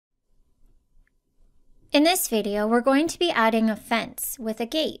In this video, we're going to be adding a fence with a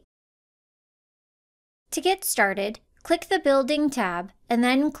gate. To get started, click the Building tab and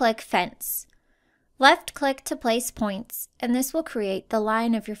then click Fence. Left-click to place points, and this will create the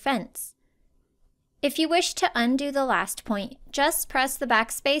line of your fence. If you wish to undo the last point, just press the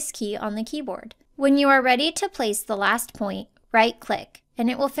backspace key on the keyboard. When you are ready to place the last point, right-click, and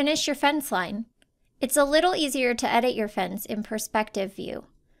it will finish your fence line. It's a little easier to edit your fence in perspective view.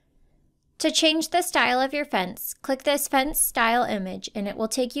 To change the style of your fence, click this fence style image and it will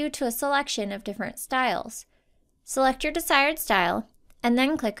take you to a selection of different styles. Select your desired style and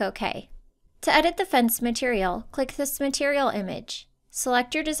then click OK. To edit the fence material, click this material image.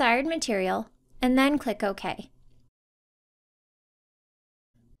 Select your desired material and then click OK.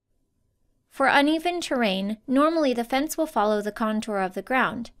 For uneven terrain, normally the fence will follow the contour of the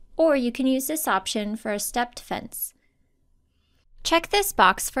ground, or you can use this option for a stepped fence. Check this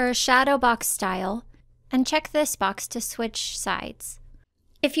box for a shadow box style, and check this box to switch sides.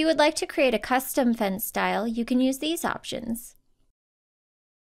 If you would like to create a custom fence style, you can use these options.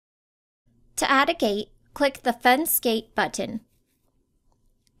 To add a gate, click the Fence Gate button.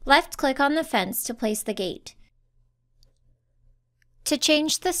 Left-click on the fence to place the gate. To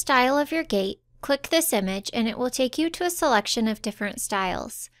change the style of your gate, click this image and it will take you to a selection of different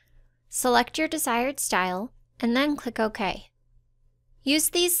styles. Select your desired style, and then click OK.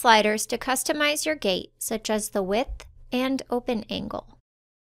 Use these sliders to customize your gate, such as the width and open angle.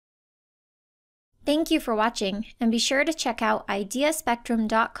 Thank you for watching, and be sure to check out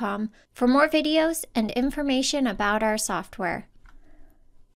ideaspectrum.com for more videos and information about our software.